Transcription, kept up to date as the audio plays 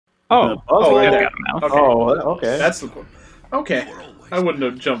Oh, Oh, right yeah. there. Okay. Oh, okay. That's the one. Okay. I wouldn't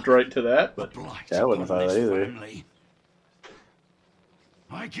have jumped right to that, but Yeah, I wouldn't have thought of that either.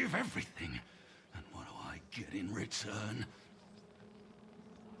 I give everything, and what do I get in return?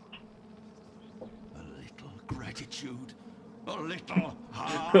 A little gratitude, a little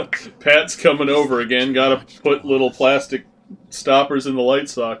heart. Pat's coming over again. Gotta put little plastic stoppers in the light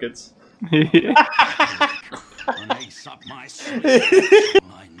sockets. An ace up my sleeve. That's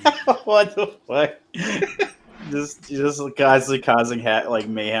all I need. What the fuck? Just constantly causing like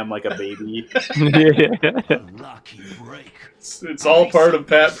mayhem like a baby. A lucky break. It's all part of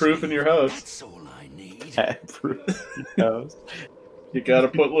Pat proofing your house. That's all I need. You gotta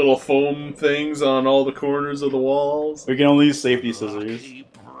put little foam things on all the corners of the walls. We can only use safety scissors. Lucky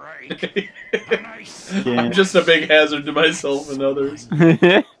break. An ace. I'm just a big hazard to myself and others.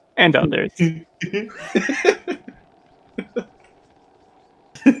 And others.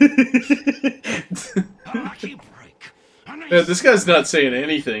 A lucky break. An Yeah, ace. this guy's not saying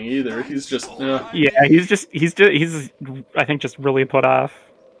anything either. He's just, Yeah, he's I think just really put off.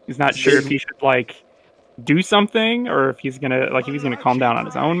 He's not sure if he should like do something or if he's gonna if he's gonna calm down on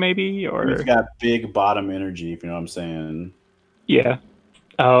his own maybe or He's got big bottom energy, if you know what I'm saying. yeah.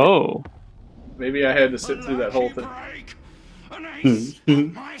 Oh. maybe I had to sit through that whole thing. Break. An ace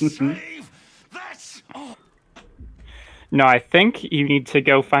up my sleeve. That's all. No, I think you need to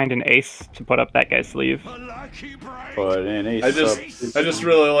go find an ace to put up that guy's sleeve. A lucky break. But an ace I just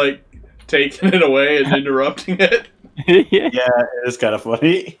really like taking it away and interrupting it. Yeah. yeah, it is kind of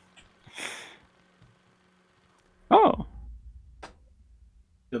funny. Oh.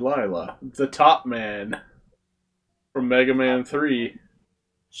 Delilah, the top man from Mega Man 3.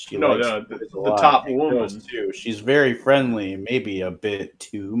 She No, likes no, boys a the lot. top And woman. girls, too. She's very friendly, maybe a bit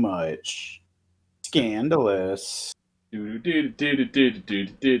too much. Scandalous.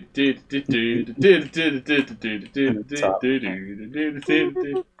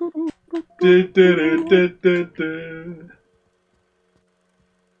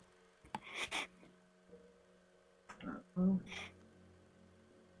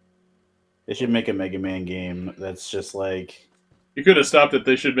 They should make a Mega Man game that's just like... You could have stopped it.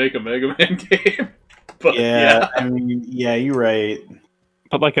 They should make a Mega Man game. But Yeah, I mean, yeah, you're right.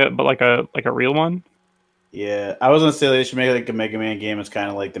 But like a real one? Yeah, I was gonna say they should make like a Mega Man game. It's kind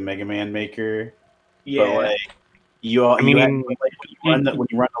of like the Mega Man Maker. yeah. But like you all, I mean, when you run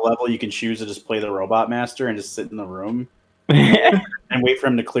the level, you can choose to just play the Robot Master and just sit in the room That and wait for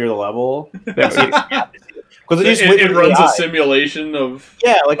him to clear the level. would Because It runs a simulation of.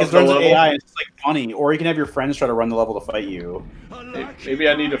 Yeah, like of it the runs an level. AI and it's just, like funny. Or you can have your friends try to run the level to fight you. Maybe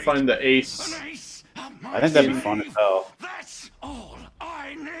I need to find the ace. An ace up my I think that'd be sleeve. fun as hell. That's all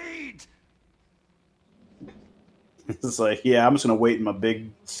I need. It's like, yeah, I'm just gonna wait in my big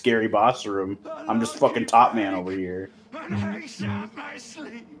scary boss room. I'm just fucking top man over here. An ace up my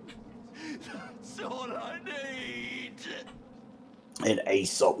sleeve. That's all I need. An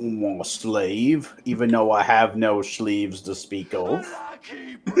ace up my sleeve, even though I have no sleeves to speak A of.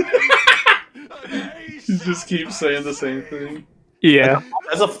 lucky break. An ace He just up keeps my saying the same sleeve. thing. Yeah.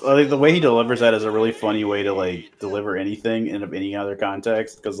 Like, the way he delivers that is a really funny way to like deliver anything in any other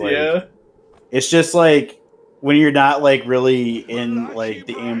context. Because like, Yeah. it's just like when you're not like really in like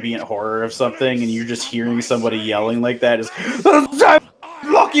the ambient horror of something, and you're just hearing somebody yelling like that. Is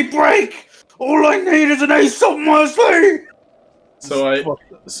lucky break. All I need is an ace up my sleeve.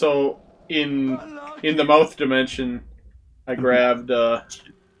 So in the mouth dimension, I grabbed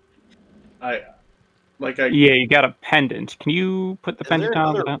Yeah, you got a pendant. Can you put the Is there pendant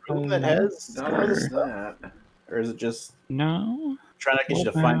on? another without room the- that has that. or is it just No. trying to get you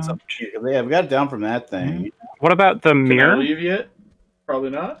to What find about- something? Yeah, we got it down from that thing. What about the Can I mirror? leave yet? Probably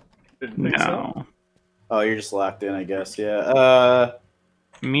not. Didn't think so. No. Oh, you're just locked in, I guess. Yeah.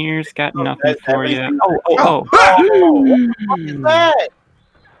 Mirror's got Oh, nothing that- for you. everything- Oh. What the fuck is that?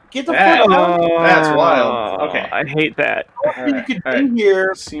 Get the That- fuck out! That's wild. Okay. I hate that. You can alright. be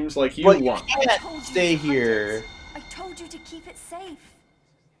here, Seems like you but you won. can't stay here. I told you to keep it safe.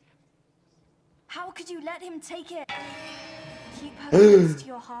 How could you let him take it? Keep her close to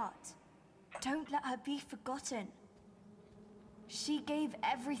your heart. Don't let her be forgotten. She gave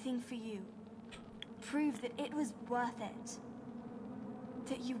everything for you. Prove that it was worth it.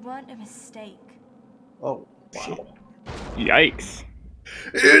 That you weren't a mistake. Oh, shit. Yikes.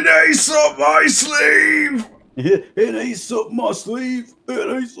 An ace up my sleeve! An ace up my sleeve.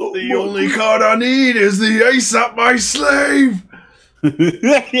 An ace up The my only card I need is the ace up my sleeve!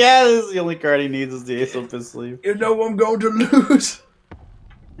 Yeah, this is the only card he needs is the ace up his sleeve. You know I'm going to lose.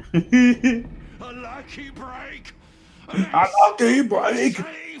 A lucky break. An A ace lucky up my break.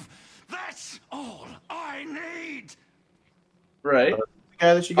 sleeve. I need. Right. The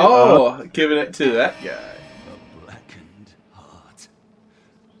guy that you get. Oh, giving it to that guy. A blackened heart,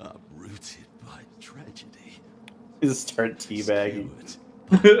 uprooted by tragedy. Just start teabagging.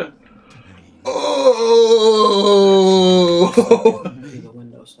 Skewered Oh! Do the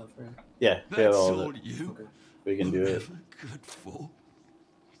window stuff, right? Yeah, we have That's all of all it. you Okay. We can were do it. ever good for.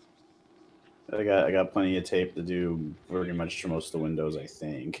 I got plenty of tape to do pretty much most of the windows, I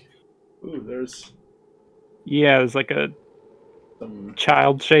think. Ooh, there's Yeah, there's like a some.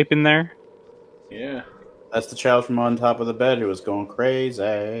 child shape in there. Yeah. That's the child from on top of the bed who was going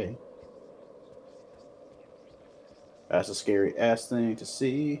crazy. That's a scary ass thing to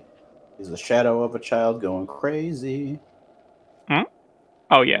see. Is the shadow of a child going crazy. Hmm?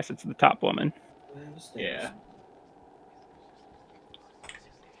 Oh yes, it's the top woman. Yeah.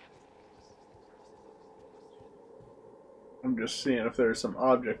 I'm just seeing if there's some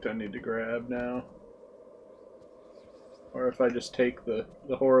object I need to grab now. Or if I just take the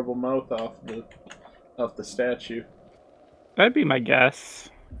horrible mouth off the statue. That'd be my guess.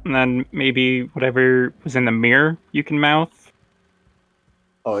 And then maybe whatever was in the mirror you can mouth.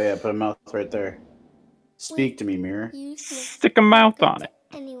 Oh yeah, put a mouth right there. Speak to me, mirror. Stick a mouth on it.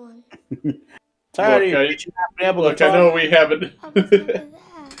 Anyone. Tired Look, of you bitches not being able to Look, I talk. know we haven't. I was never there.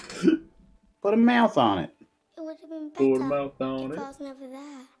 Put a mouth on it. It would have been better Put a mouth on if I it. was never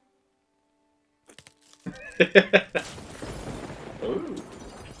there. Ooh.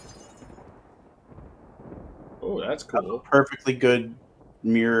 Oh, that's cool. Perfectly good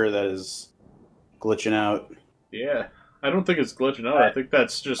mirror that is glitching out. Yeah. I don't think it's glitching out. I think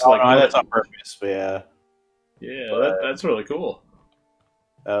that's just Oh, like. no, that's on purpose, but yeah. Yeah, that's really cool.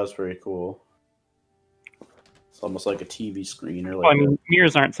 That was pretty cool. It's almost like a TV screen or like Well, I mean,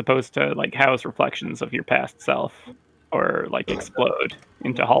 mirrors aren't supposed to like house reflections of your past self or like explode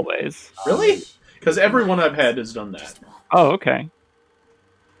into hallways. Really? Because everyone I've had has done that. Oh, okay.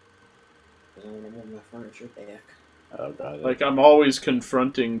 I want to move my furniture back. Oh god. Like, I'm always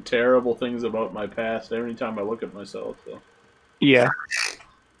confronting terrible things about my past every time I look at myself, so. Yeah.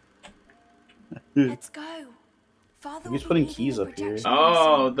 Let's go. Father He's will be putting needing keys the up here. protection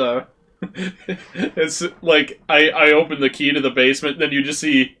Oh, of the... It's like, I open the key to the basement, then you just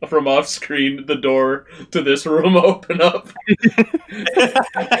see from off screen the door to this room open up.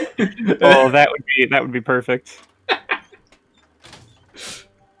 Oh, that would be perfect.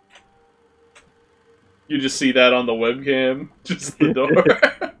 You just see that on the webcam, just the door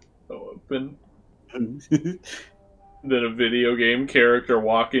open. Then a video game character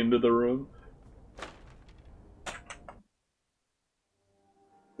walk into the room.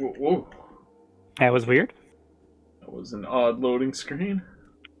 Whoa. That was weird. That was an odd loading screen.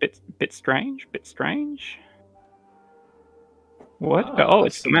 Bit strange. Bit strange. What? Ah, Oh,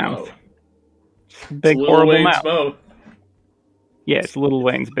 that's it's the mouth. It's Big Lil horrible Wayne's mouth. Yeah, it's Lil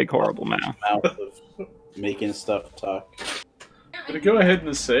Wayne's big horrible mouth. Mouth of making stuff talk. To go ahead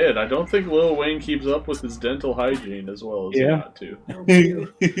and say it, I don't think Lil Wayne keeps up with his dental hygiene as well as he Yeah. ought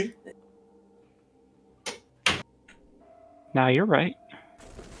to. Nah, you're right.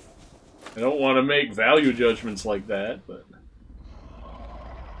 I don't want to make value judgments like that, but...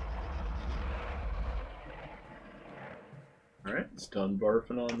 Alright, it's done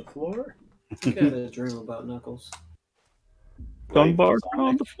barfing on the floor. I got a dream about Knuckles. Don't bark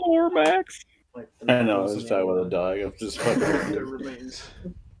on the floor, Max. Like the I know, I Knuckles was in talking the about a dog. I'm just fucking There remains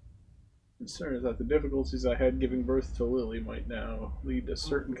concern that the difficulties I had giving birth to Lily might now lead to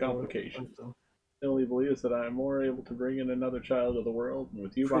certain complications. Lily believes that I am more able to bring in another child to the world, and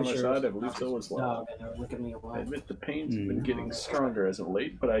with you by my side, I believe so as well. Look at me a I while. admit the pains have been getting stronger as of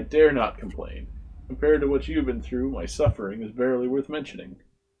late, but I dare not complain. Compared to what you've been through, my suffering is barely worth mentioning.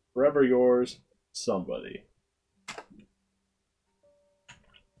 Forever yours, somebody.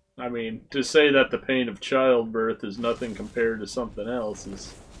 I mean, to say that the pain of childbirth is nothing compared to something else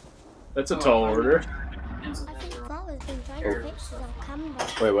is... That's a tall order. I think Father's been trying to fix this on camera.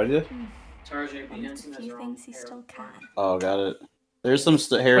 Wait, what did you? One of the few things he still can. Oh, got it. There's some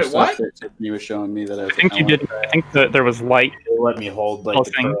hair Wait, stuff what? that Tiffany was showing me that I think you did. I think that there was light. They let me hold like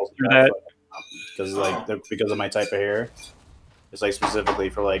the Pulsing curls through that. because because of my type of hair. It's like specifically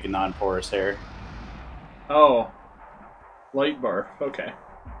for like non-porous hair. Oh. Light bar. Okay.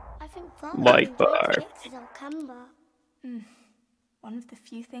 I think Father's Light been trying bar. to fix this on camera. One of the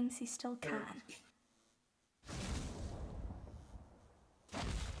few things he still can.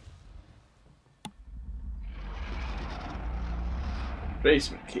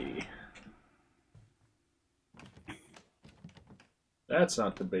 Basement key. That's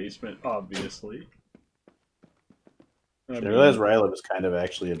not the basement, obviously. I I mean, realized Ryla was kind of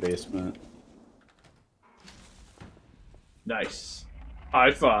actually a basement. Nice.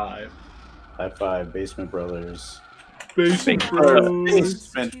 High five. High five, Basement Brothers. Basement Bros.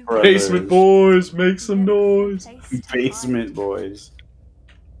 Basement Brothers. Basement boys, make some noise. Basement boys.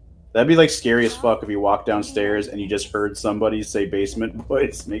 That'd be like scary as fuck if you walk downstairs and you just heard somebody say basement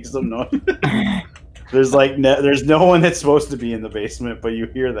boys, make some noise. There's like there's no one that's supposed to be in the basement, but you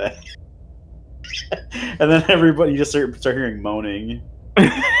hear that. And then everybody just start hearing moaning.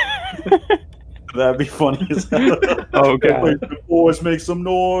 That'd be funny as hell. Oh god. Basement boys, make some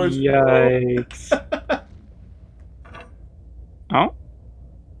noise. Yikes. Oh?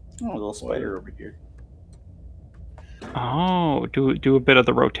 Oh, a little spider over here. Oh, do a bit of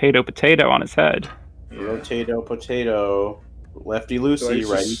the rotato potato on his head. Rotato potato. Lefty loosey,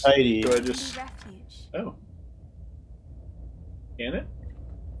 righty tighty. Do I just... Oh. Can it?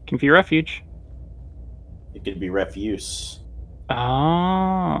 Can be refuge. It could be refuse.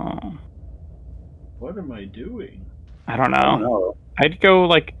 Oh. What am I doing? I don't know. I don't know. I'd go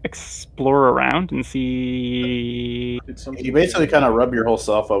like explore around and see. You basically kind of rub your whole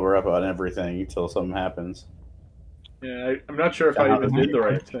self over up on everything until something happens. Yeah, I'm not sure if I even did the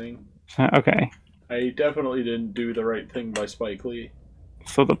right thing. Okay. I definitely didn't do the right thing by Spike Lee.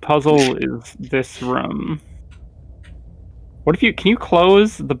 So the puzzle is this room. What if can you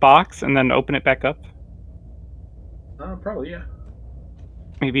close the box and then open it back up? Probably, yeah.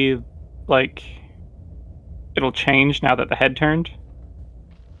 Maybe, like, it'll change now that the head turned?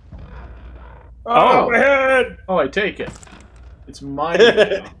 Oh, my head! Oh, I take it. It's mine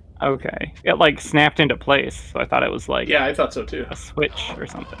now. Okay. It, like, snapped into place, so I thought it was, like... Yeah, I thought so, too. A switch or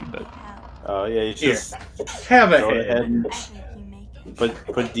something, but... Oh, yeah, you just... Have a throw the head and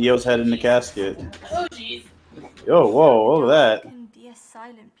put Dio's head in the casket. Oh, jeez. Yo, whoa, what was that? Can be a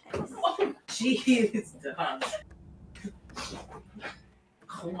silent place. Oh, jeez, dog.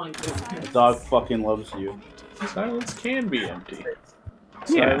 Oh my The goodness. dog fucking loves you. Silence can be empty.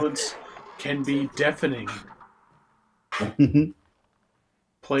 Yeah. Silence can be deafening.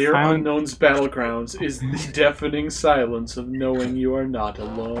 Player Silent- Unknown's Battlegrounds is the deafening silence of knowing you are not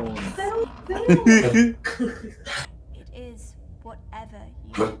alone. It is whatever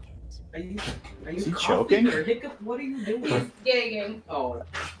you make it. Are Is you he coughing choking? or hiccup? What are you doing? Gagging. Oh.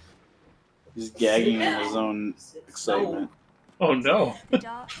 He's gagging in his own excitement. Oh no. The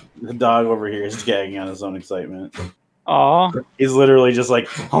dark The dog over here is gagging on his own excitement. Aw. He's literally just like,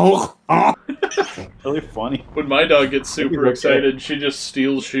 oh, oh. Really funny. When my dog gets super Okay. excited, she just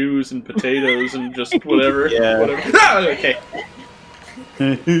steals shoes and potatoes and just whatever. Yeah. Whatever. Ah, okay.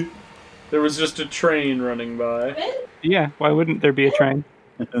 There was just a train running by. Yeah, why wouldn't there be a train?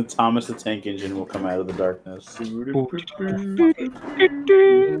 And Thomas the Tank Engine will come out of the darkness.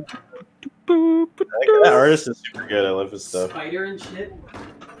 That artist is super good. I love his stuff. Spider and shit?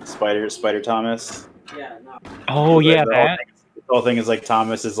 Spider Thomas. Yeah, no. Oh, yeah, The that. whole thing is like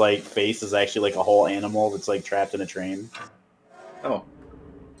Thomas's like face is actually like a whole animal that's like trapped in a train. Oh.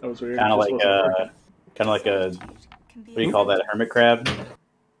 That was weird. Kind of Just like wasn't working. a can be what do you call that? Hermit crab. I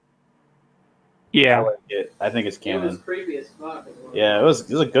Yeah. like it. I think it's It was canon. creepy as fuck. Yeah, it was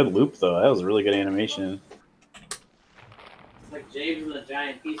a good loop though. That was a really good animation. It's like James with a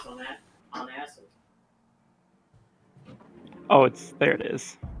giant piece on that on acid. Oh, there it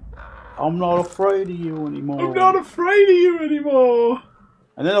is. I'm not afraid of you anymore. I'm not afraid of you anymore.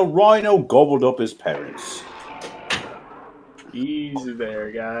 And then a rhino gobbled up his parents. Easy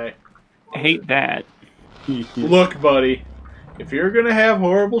there, guy. Hate that. Look, buddy. If you're gonna have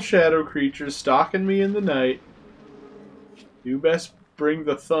horrible shadow creatures stalking me in the night, you best bring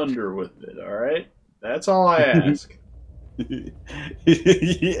the thunder with it, alright? That's all I ask.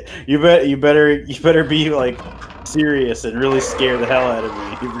 you better be like serious and really scare the hell out of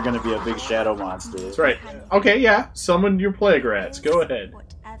me if you're gonna be a big shadow monster. That's right. Okay, yeah. Summon your plague rats. Go ahead.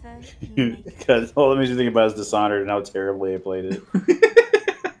 whatever you make it. Because all that makes me think about is Dishonored and how terribly I played it.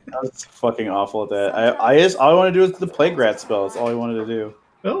 I was fucking awful at that. All I want to do is the plague rat spell. That's all I wanted to do.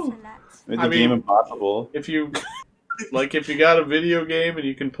 Oh, Made I the game mean- impossible. if you got a video game and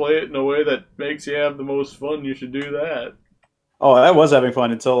you can play it in a way that makes you have the most fun, you should do that. Oh, I was having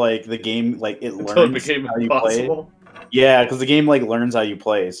fun until like the game it Until it learns became how you play. impossible. Yeah, because the game like learns how you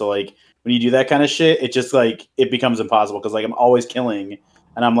play. So like when you do that kind of shit, it just like it becomes impossible because like I'm always killing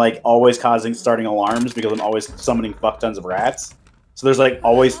and I'm like always starting alarms because I'm always summoning fuck tons of rats. So there's like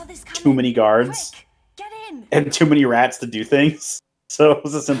always Father's too coming. many guards Quick, get in. and too many rats to do things. So it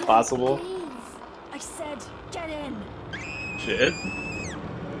was just impossible. Please. I said, get in. Shit.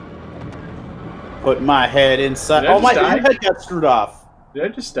 Put my head inside. Did I Oh my! just die? Your head got screwed off. Did I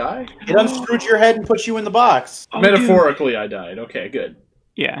just die? It unscrewed your head and put you in the box. Oh, Metaphorically, I died. Okay, good.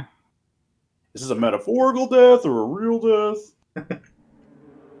 Yeah. Is this a metaphorical death or a real death?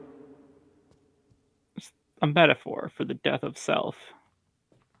 A metaphor for the death of self.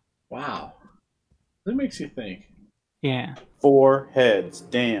 Wow. That makes you think. Yeah. 4 heads.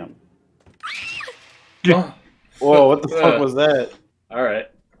 Damn. Oh, Whoa, what the fuck was that? Alright.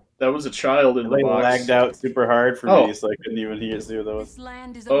 That was a child in It the like box. lagged out super hard for Oh. me, so I couldn't even see what that was. This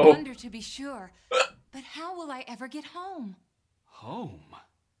land is a Oh. wonder to be sure, but how will I ever get home? Home?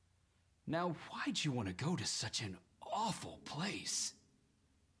 Now, why'd you want to go to such an awful place?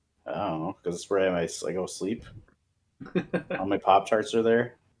 I don't know, because it's where I go sleep. All my Pop-Tarts are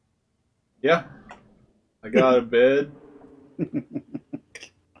there. Yeah. I got a bed.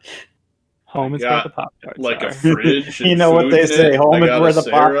 Home is where the Pop-Tarts like are. a fridge. You and know what food they in say, it. home I is got where a the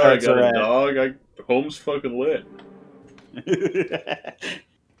Sarah, Pop-Tarts I got are a at. dog. Home's fucking lit.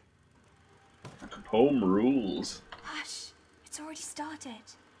 Home rules. Hush, it's already started.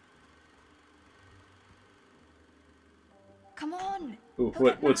 Come on. Ooh, He'll get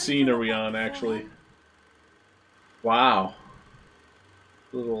what mad scene if are we're we not on, before actually? him. Wow.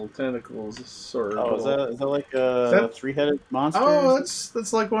 Little tentacles, sort of. Oh, is that like a 3-headed monster? Oh,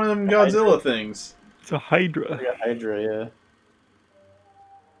 that's like one of them Godzilla things. It's a Hydra. Like a Hydra, yeah.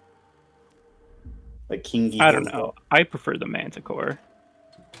 Like King Ghidorah. I don't know. I prefer the Manticore.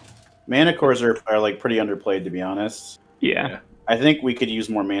 Manticores are like pretty underplayed, to be honest. Yeah. I think we could use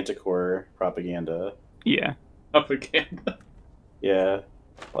more Manticore propaganda. Yeah. Propaganda. Yeah.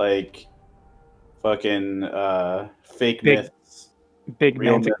 Like fucking fake Big- myths. Big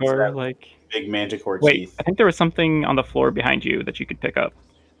Real myths Manticore, have like... Big Manticore Wait, teeth. I think there was something on the floor behind you that you could pick up.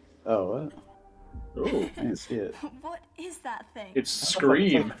 Oh, what? Oh, I didn't see it. What is that thing? it's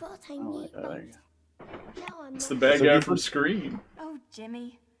Scream. I thought I Oh, knew. there you Now I'm It's not the bad So guy you from put- Scream. Oh,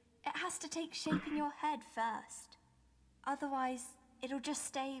 Jimmy. It has to take shape in your head first. Otherwise, it'll just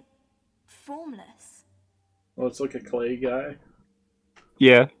stay formless. Well, it's like a clay guy.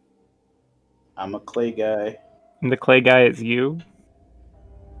 Yeah. I'm a clay guy. And the clay guy is you?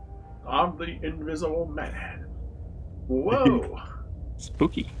 I'm the Invisible Man. Whoa!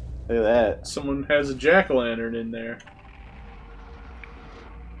 Spooky. Look at that. Someone has a jack-o'-lantern in there.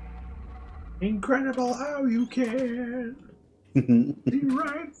 Incredible how you can see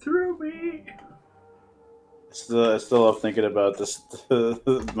right through me. I still love thinking about this.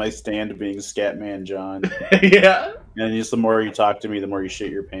 My stand being Scatman John. Yeah. And just the more you talk to me, the more you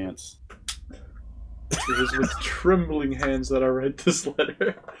shit your pants. It is with trembling hands that I write this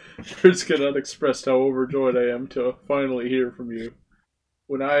letter. Words cannot express how overjoyed I am to finally hear from you.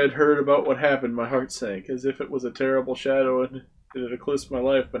 When I had heard about what happened, my heart sank, as if it was a terrible shadow and it had eclipsed my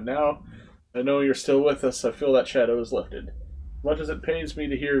life. But now, I know you're still with us. I feel that shadow is lifted. Much as it pains me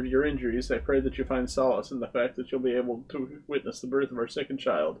to hear of your injuries, I pray that you find solace in the fact that you'll be able to witness the birth of our second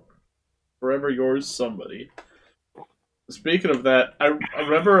child. Forever yours, somebody. Speaking of that, I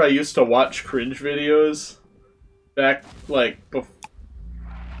remember I used to watch cringe videos back, back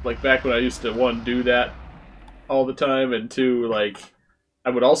when I used to, one, do that all the time, and two, like, I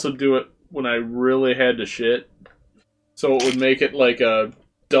would also do it when I really had to shit. So it would make it like a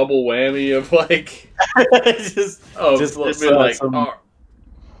double whammy of like,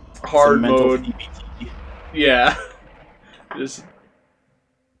 hard mode. CBT. Yeah. Just.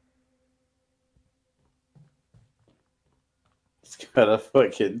 Gotta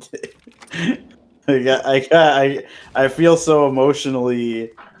fucking. I feel so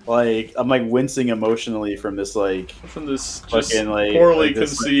emotionally, like I'm like wincing emotionally from this from this just fucking poorly like,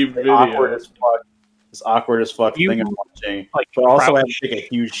 this, conceived like, video. Awkward as fuck You, thing I'm watching. like, But also I have crouch. to take a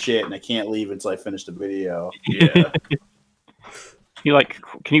huge shit and I can't leave until I finish the video. Yeah.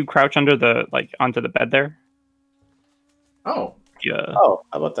 Can you crouch under the onto the bed there? Oh. Yeah. Oh,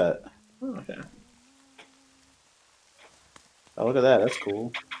 how about that? Okay. Oh, look at that. That's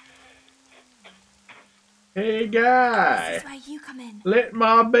cool. Hey This guy, is where you come in. let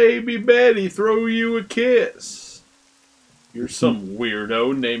my baby Betty throw you a kiss. You're some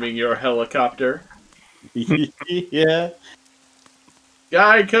weirdo naming your helicopter. Yeah.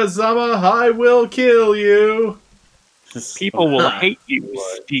 Guy Kazama, I will kill you. People will hate you,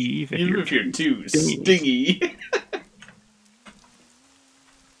 Steve, Even if you're too stingy. stingy.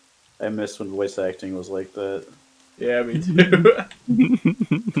 I miss when voice acting was like that. Yeah, me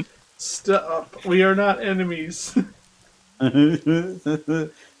too. Stop. We are not enemies. Oh,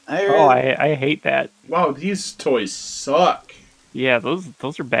 I hate that. Wow, these toys suck. Yeah,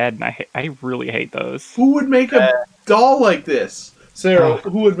 those are bad, and I really hate those. Who would make a doll like this? Sarah,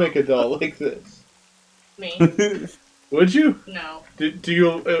 who would make a doll like this? Me? Would you? No. Do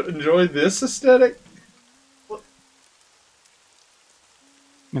you enjoy this aesthetic?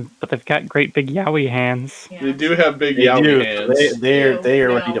 But they've got great big yowie hands. Yeah. They do have big They yowie do. hands. They are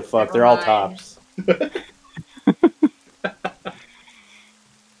No, ready to fuck. never They're all mind. tops.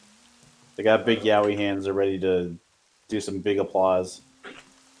 They got big yowie hands. They're ready to do some big applause.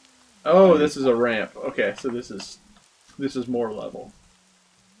 Oh, this is a ramp. Okay, so this is more level.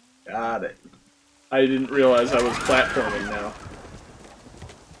 Got it. I didn't realize I was platforming now.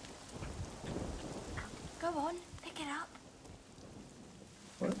 Go on, pick it up.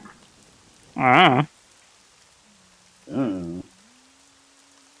 What? Ah.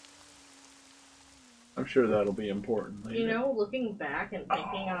 I'm sure that'll be important later. You know, looking back and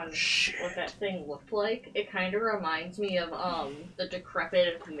thinking on what that thing looked like, it kind of reminds me of the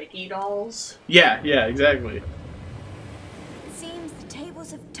decrepit Mickey dolls. Yeah, exactly. It seems the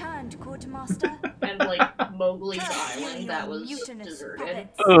tables have turned, Quartermaster. And like Mowgli's Island that was deserted.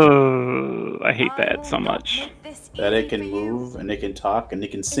 Oh, I hate that so much. That it can move and it can talk and it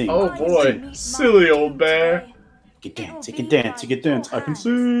can sing. Oh boy, silly old bear. He can dance, he can dance, he can dance. I can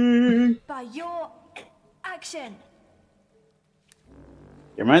sing. By your action.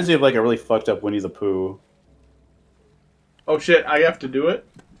 It reminds me of like a really fucked up Winnie the Pooh. Oh shit, I have to do it?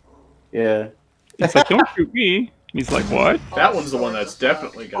 Yeah. It's like, don't shoot me. He's like, what? That one's the one that's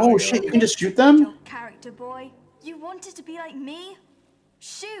definitely got. Oh shit, you can just shoot them? Your character boy. You wanted to be like me?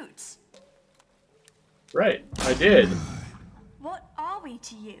 Shoot. Right, I did. What are we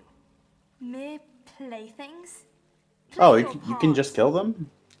to you? Mere playthings? Oh, you can just kill them?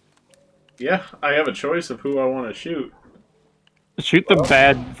 Yeah, I have a choice of who I want to shoot. Shoot the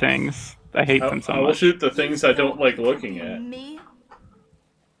bad things. I hate them so I will much. shoot the things I don't like looking at. Me?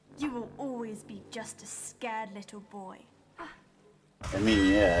 You will always be just a scared little boy. I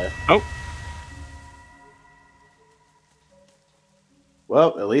mean, yeah. Oh.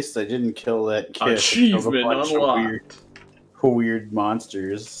 Well, at least I didn't kill that kid. Achievement unlocked. Weird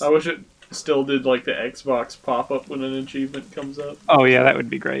monsters. I wish it still did like the Xbox pop up when an achievement comes up. Oh yeah, that would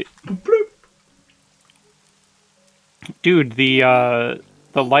be great. Bloop. Dude, the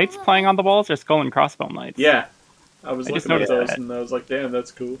lights playing on the walls are skull and crossbone lights. Yeah, I was I just looking at noticed those that. and I was like, damn,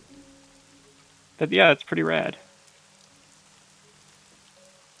 that's cool. Yeah, that's pretty rad.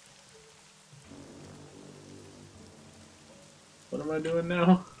 What am I doing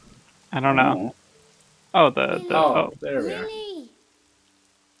now? I don't know. Oh, Oh, there we are. Lily!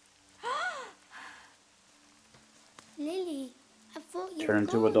 Lily, I thought you Turn were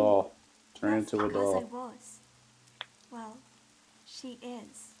into a gone. doll. Turn into a Because doll. I was. Well, she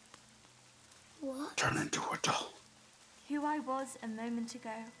is. What? Turn into a doll. Who I was a moment ago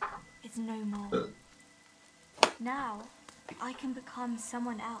is no more. Now, I can become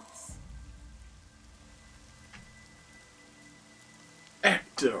someone else.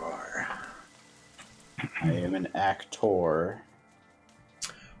 Actor. I am an actor.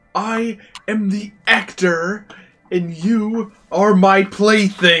 I am the actor, and you are my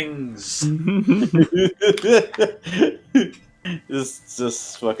playthings.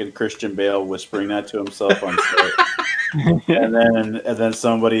 This fucking Christian Bale whispering that to himself on set. and then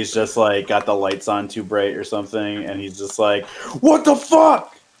somebody's just like got the lights on too bright or something, and he's just like, "What the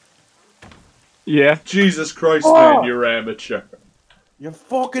fuck? Yeah. Jesus Christ, Oh! man, you're amateur. You're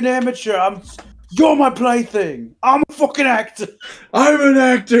fucking amateur. You're my plaything. I'm a fucking actor." I'm an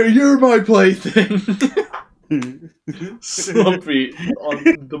actor, you're my plaything. Slumpy on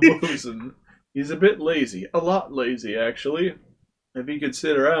the bosun. He's a bit lazy. A lot lazy, actually. If he could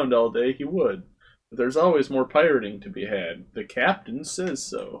sit around all day, he would. But there's always more pirating to be had. The captain says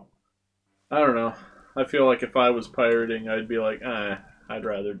so. I don't know. I feel like if I was pirating, I'd be like, I'd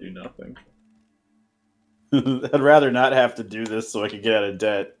rather do nothing. I'd rather not have to do this so I could get out of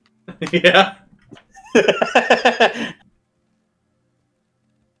debt. Yeah.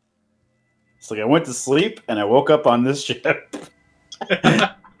 It's like I went to sleep and I woke up on this ship.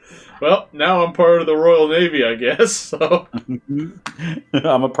 Well, now I'm part of the Royal Navy, I guess, so...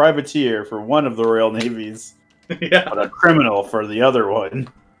 I'm a privateer for one of the Royal Navies, Yeah. but a criminal for the other one.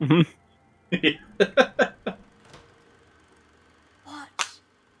 Watch.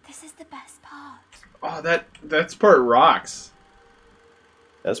 This is the best part. Oh, that's part rocks.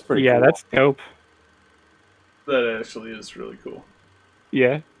 That's pretty Yeah, cool. that's dope. That actually is really cool.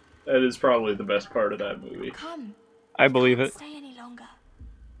 Yeah, That is probably the best part of that movie. Come. I believe it. Stay any longer.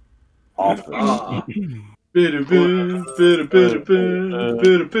 awful. Ah. Bidda-boo, bidda-bidda-boo,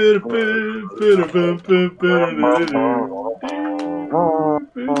 bidda-bidda-boo, bidda-bidda-boo.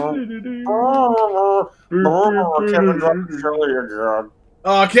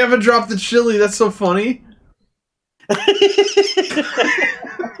 Oh, Kevin dropped the chili. That's so funny.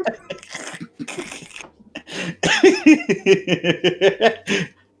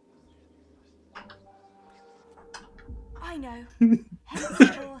 know.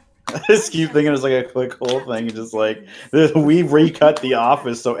 Henceforth, I just keep thinking it's like a quick whole thing, and just like we recut The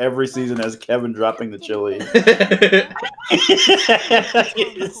Office, so every season has Kevin dropping the chili.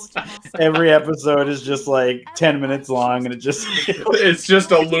 Every episode is just like 10 minutes long, and it's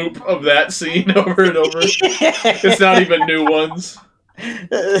just a loop of that scene over and over. It's not even new ones.